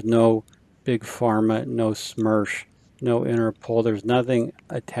on. There's no big pharma, no SMERSH, no Interpol. There's nothing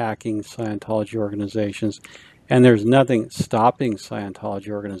attacking Scientology organizations. And there's nothing stopping Scientology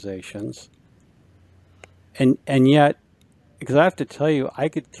organizations. And yet, because I have to tell you, I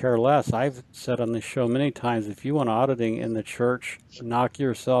could care less. I've said on the show many times, if you want auditing in the church, knock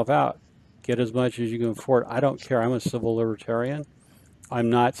yourself out. Get as much as you can afford. I don't care. I'm a civil libertarian. I'm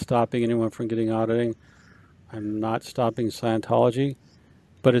not stopping anyone from getting auditing. I'm not stopping Scientology.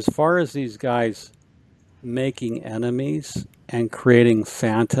 But as far as these guys making enemies and creating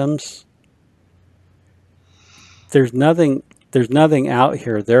phantoms, there's nothing out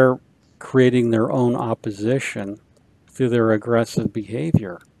here. They're creating their own opposition through their aggressive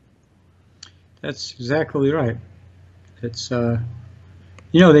behavior. that's exactly right. It's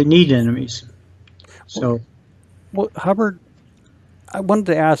they need enemies. Well, So Hubbard, I wanted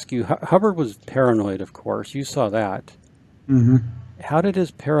to ask you, Hubbard was paranoid, of course. You saw that. hmm How did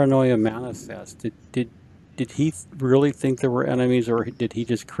his paranoia manifest? Did he really think there were enemies, or did he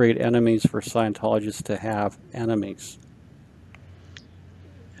just create enemies for Scientologists to have enemies?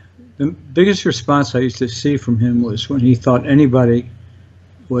 the biggest response I used to see from him was when he thought anybody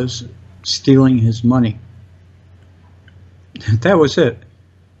was stealing his money. That was it.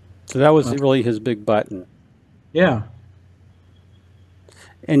 So that was really his big button. Yeah.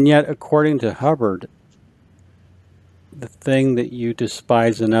 And yet, according to Hubbard, the thing that you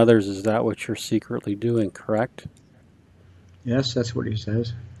despise in others is that what you're secretly doing, correct? Yes, that's what he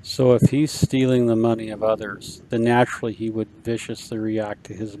says. So if he's stealing the money of others, then naturally he would viciously react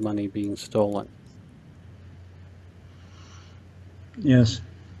to his money being stolen. Yes.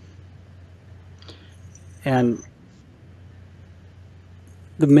 And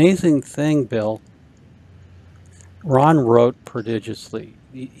the amazing thing, Bill, Ron wrote prodigiously.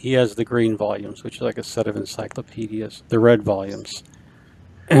 He has the green volumes, which is like a set of encyclopedias, the red volumes,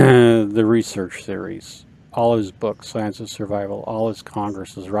 the research series, all his books, Science of Survival, all his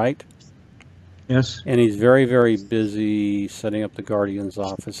congresses, right? Yes. And he's very, very busy setting up the Guardian's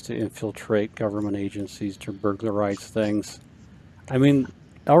office to infiltrate government agencies, to burglarize things. I mean,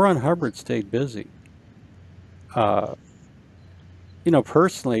 L. Ron Hubbard stayed busy.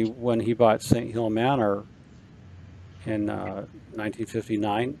 Personally, when he bought St. Hill Manor, in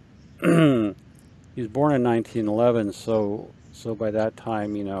 1959. He was born in 1911, so by that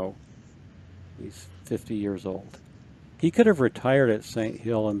time, he's 50 years old. He could have retired at St.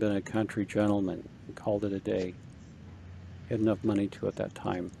 Hill and been a country gentleman and called it a day. He had enough money to at that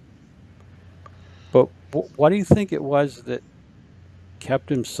time. But what do you think it was that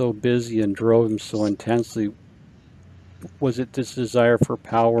kept him so busy and drove him so intensely? Was it this desire for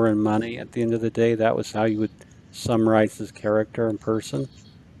power and money at the end of the day? That was how you would summarize his character and person?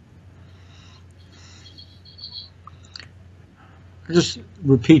 I just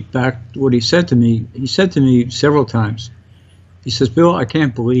repeat back what he said to me. He said to me several times. He says, Bill, I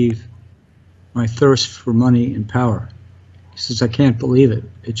can't believe my thirst for money and power. He says, I can't believe it.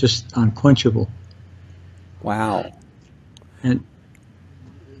 It's just unquenchable. Wow. And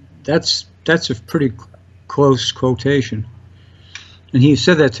that's a pretty close quotation. And he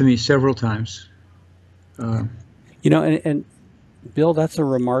said that to me several times. And Bill, that's a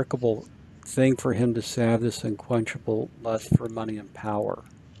remarkable thing for him to say, have this unquenchable lust for money and power.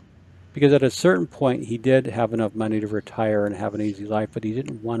 Because at a certain point, he did have enough money to retire and have an easy life, but he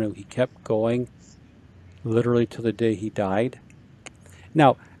didn't want to. He kept going literally to the day he died.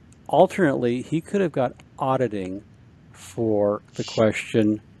 Now, alternately, he could have got auditing for the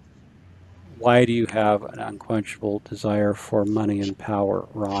question, why do you have an unquenchable desire for money and power,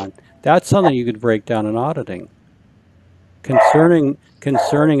 Ron? That's something you could break down in auditing. Concerning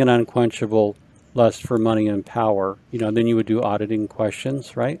an unquenchable lust for money and power, then you would do auditing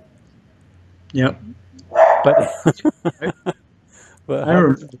questions, right? Yep. But, but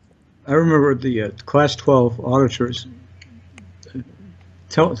I remember the Class 12 auditors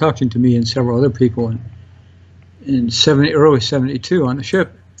talking to me and several other people in early 72 on the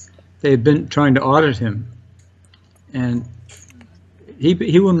ship. They had been trying to audit him, and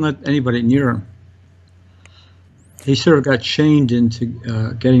he wouldn't let anybody near him. He sort of got chained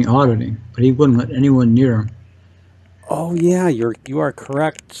into getting auditing, but he wouldn't let anyone near him. Oh yeah, you are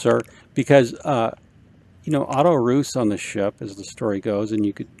correct, sir. Because Otto Roos on the ship, as the story goes, and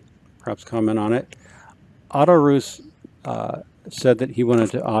you could perhaps comment on it. Otto Roos said that he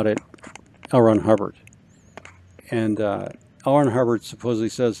wanted to audit L. Ron Hubbard, and L. Ron Hubbard supposedly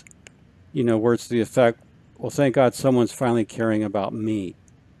says, words to the effect, "Well, thank God someone's finally caring about me."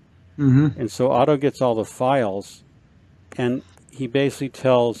 Mm-hmm. And so Otto gets all the files, and he basically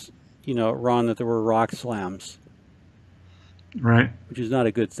tells, Ron that there were rock slams. Right. Which is not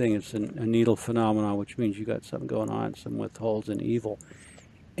a good thing. It's a needle phenomenon, which means you got something going on, some withholds and evil.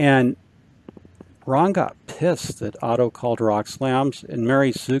 And Ron got pissed that Otto called rock slams, and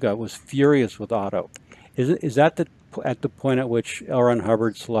Mary Suga was furious with Otto. Is that at the point at which L. Ron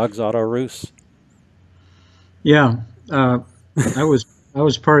Hubbard slugs Otto Roos? Yeah, I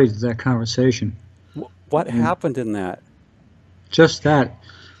was party to that conversation. What happened in that? Just that.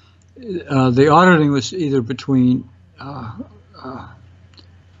 The auditing was either between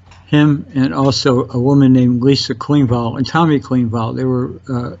him and also a woman named Lisa Klingvall and Tommy Klingvall. They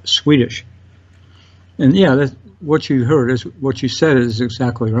were Swedish. And yeah, that's what you heard, is what you said is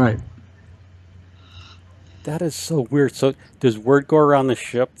exactly right. That is so weird. So does word go around the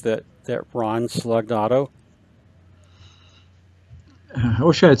ship that Ron slugged Otto? I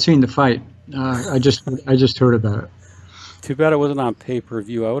wish I had seen the fight. I just heard about it. Too bad it wasn't on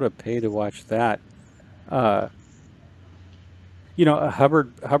pay-per-view. I would have paid to watch that.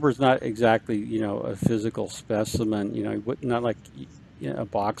 Hubbard's not exactly, a physical specimen, not like a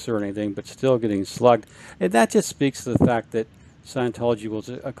boxer or anything, but still getting slugged. And that just speaks to the fact that Scientology was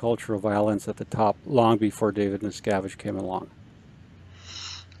a culture of violence at the top long before David Miscavige came along.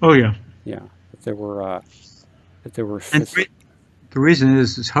 Oh yeah. Yeah. That there were and the reason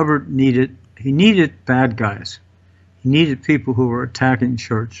is Hubbard needed bad guys. He needed people who were attacking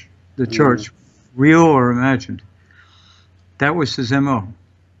the church, real or imagined. That was his MO.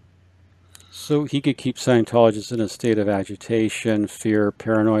 So he could keep Scientologists in a state of agitation, fear,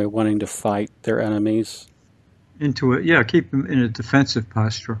 paranoia, wanting to fight their enemies. Keep them in a defensive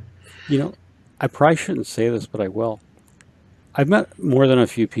posture. I probably shouldn't say this, but I will. I've met more than a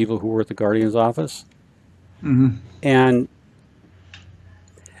few people who were at the Guardian's office. Mm-hmm. And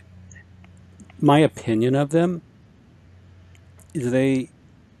my opinion of them is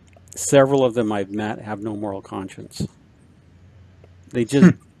several of them I've met have no moral conscience. They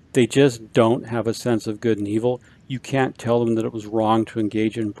just don't have a sense of good and evil. You can't tell them that it was wrong to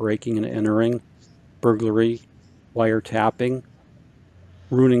engage in breaking and entering, burglary, wiretapping,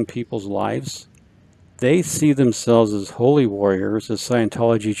 ruining people's lives. They see themselves as holy warriors, as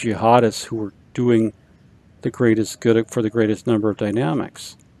Scientology jihadists who are doing the greatest good for the greatest number of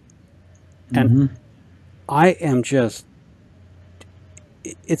dynamics. Mm-hmm. And I am just,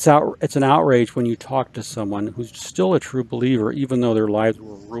 it's an outrage when you talk to someone who's still a true believer, even though their lives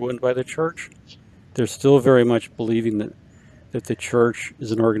were ruined by the church. They're still very much believing that the church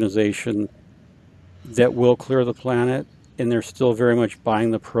is an organization that will clear the planet, and they're still very much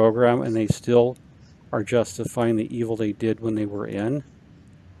buying the program, and they still are justifying the evil they did when they were in.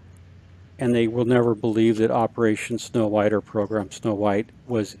 And they will never believe that Operation Snow White or Program Snow White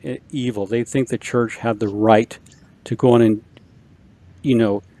was evil. They think the church had the right to go in and,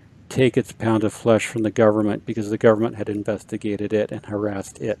 take its pound of flesh from the government because the government had investigated it and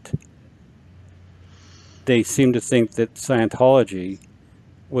harassed it. They seem to think that Scientology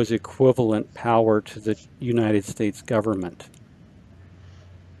was equivalent power to the United States government.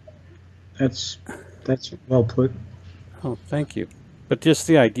 That's well put. Oh, thank you. But just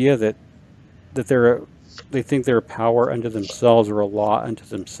the idea that they think they're a power unto themselves or a law unto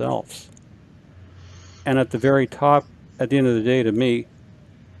themselves. And at the very top, at the end of the day, to me,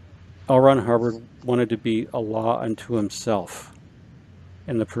 L. Ron Hubbard wanted to be a law unto himself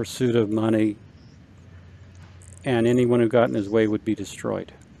in the pursuit of money, and anyone who got in his way would be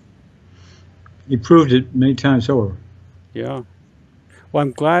destroyed. He proved it many times over. Yeah.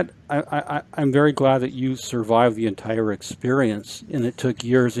 Well, I'm very glad that you survived the entire experience, and it took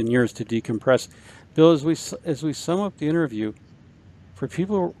years and years to decompress. Bill, as we sum up the interview, for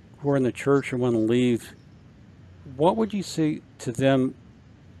people who are in the church and want to leave, what would you say to them?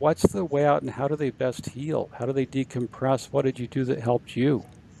 What's the way out, and how do they best heal? How do they decompress? What did you do that helped you?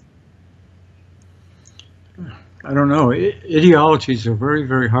 I don't know. Ideologies are very,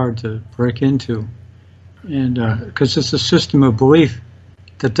 very hard to break into, and because it's a system of belief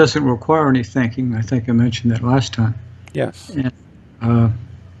that doesn't require any thinking. I think I mentioned that last time. Yes. And,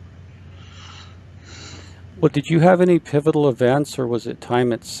 well, did you have any pivotal events, or was it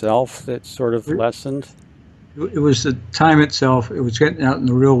time itself that sort of lessened? It was the time itself. It was getting out in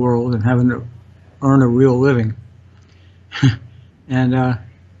the real world and having to earn a real living. And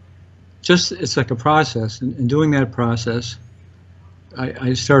just, it's like a process. And doing that process,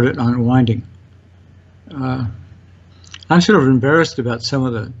 I started unwinding. I'm sort of embarrassed about some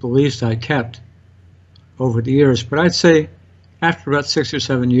of the beliefs I kept over the years, but I'd say after about 6 or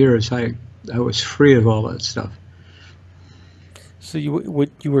 7 years, I was free of all that stuff. So you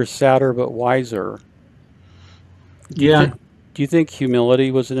were sadder but wiser. Yeah. Do you think humility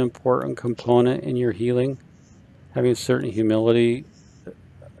was an important component in your healing? Having a certain humility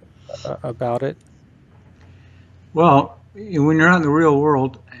about it? Well, when you're out in the real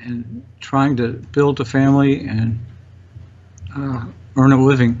world and trying to build a family and earn a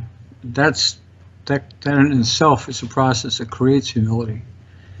living, that in itself is a process that creates humility.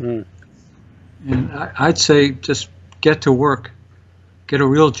 Mm. And I'd say just get to work, get a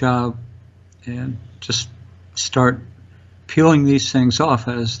real job, and just start peeling these things off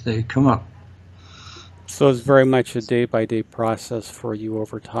as they come up. So it's very much a day-by-day process for you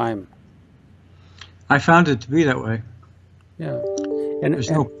over time. I found it to be that way. Yeah.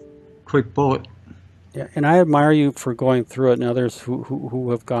 There's no quick bullet. Yeah, and I admire you for going through it, and others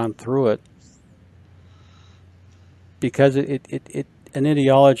who have gone through it, because an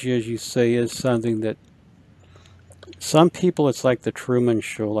ideology, as you say, is something that some people, it's like the Truman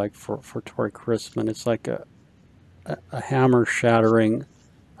Show, like for Tori Christman, it's like a hammer shattering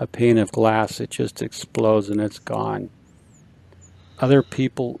a pane of glass. It just explodes and it's gone. Other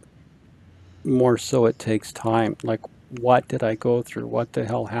people, more so, it takes time. Like, what did I go through? What the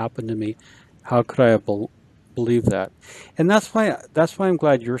hell happened to me? How could I have believed that? And that's why I'm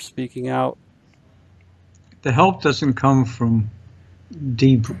glad you're speaking out. The help doesn't come from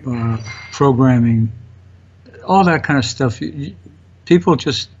deep programming, all that kind of stuff. People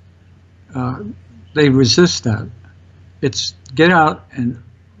just they resist that. It's get out and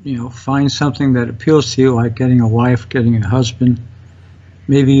find something that appeals to you, like getting a wife, getting a husband,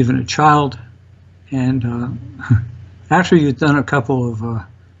 maybe even a child, and after you've done a couple of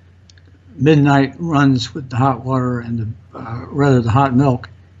midnight runs with the hot water and the hot milk,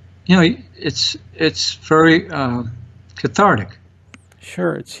 it's very cathartic.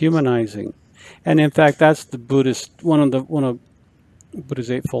 Sure, it's humanizing, and in fact, that's the Buddhist one of Buddha's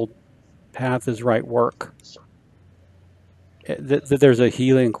Eightfold Path is right work. That there's a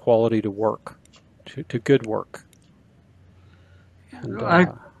healing quality to work, to good work. And, I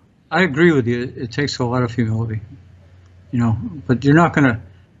agree with you. It takes a lot of humility, but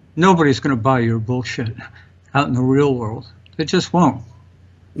nobody's gonna buy your bullshit out in the real world. They just won't,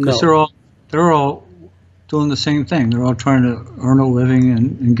 because they're all doing the same thing. They're all trying to earn a living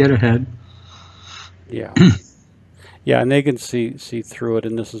and get ahead. Yeah. Yeah, and they can see through it,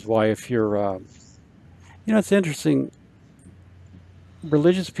 and this is why if you're You know, it's interesting.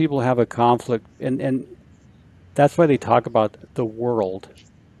 Religious people have a conflict, and that's why they talk about the world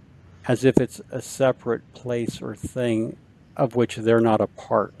as if it's a separate place or thing of which they're not a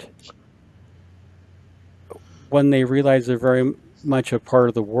part. When they realize they're very much a part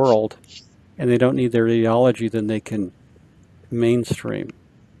of the world and they don't need their ideology, then they can mainstream,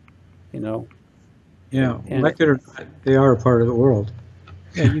 you know. Yeah, And like it or not, they are a part of the world.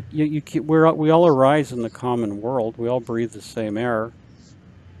 yeah, we all arise in the common world. We all breathe the same air.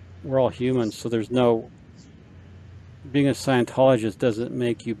 We're all humans, so there's no being a Scientologist doesn't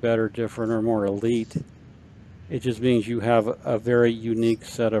make you better, different, or more elite. It just means you have a very unique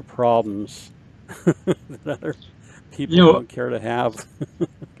set of problems that other You people know, don't care to have. if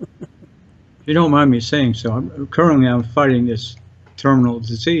you don't mind me saying so, I'm fighting this terminal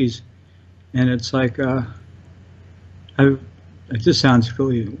disease, and it's like I. This sounds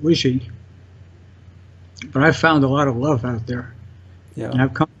really wishy, but I found a lot of love out there, Yeah.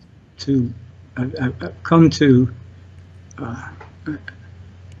 and to I've come to. Uh,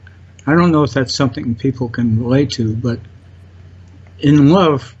 I don't know if that's something people can relate to, but in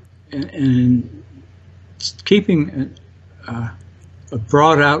love and keeping a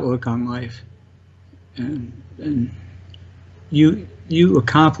broad outlook on life, and you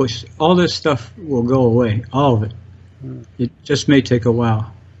accomplish all this stuff will go away, all of it. Mm. It just may take a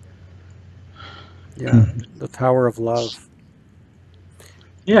while. Yeah. The power of love.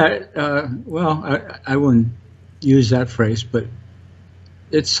 Yeah, well, I wouldn't use that phrase, but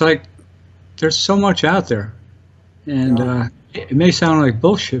it's like there's so much out there, and Yeah. it may sound like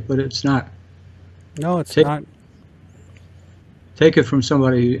bullshit, but it's not. No, it's Take not. take it from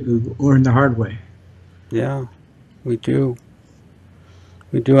somebody who learned the hard way. Yeah, we do.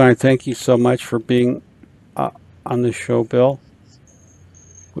 We do. And I thank you so much for being uh, on the show, Bill.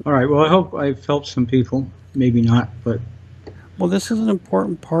 All right. Well, I hope I've helped some people. Maybe not, but Well, this is an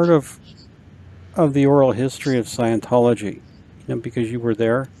important part of the oral history of Scientology, because you were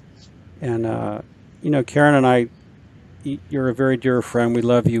there, and Karen and I, you're a very dear friend. We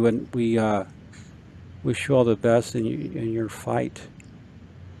love you, and we wish you all the best in your fight.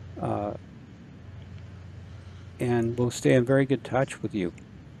 Uh, and we'll stay in very good touch with you.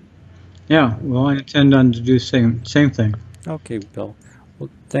 yeah. Well, I intend on to do same thing. Okay, Bill. Well,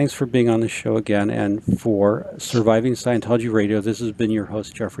 thanks for being on the show again and for surviving Scientology Radio. This has been your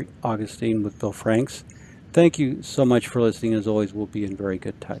host, Jeffrey Augustine with Bill Franks. Thank you so much for listening. As always, we'll be in very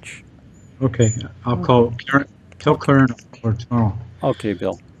good touch. Okay. I'll call Karen. Tell Okay. Karen or tomorrow. Okay,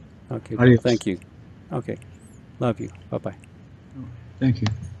 Bill. Okay, Bill. Adios. Thank you. Okay. Love you. Bye-bye. Thank you.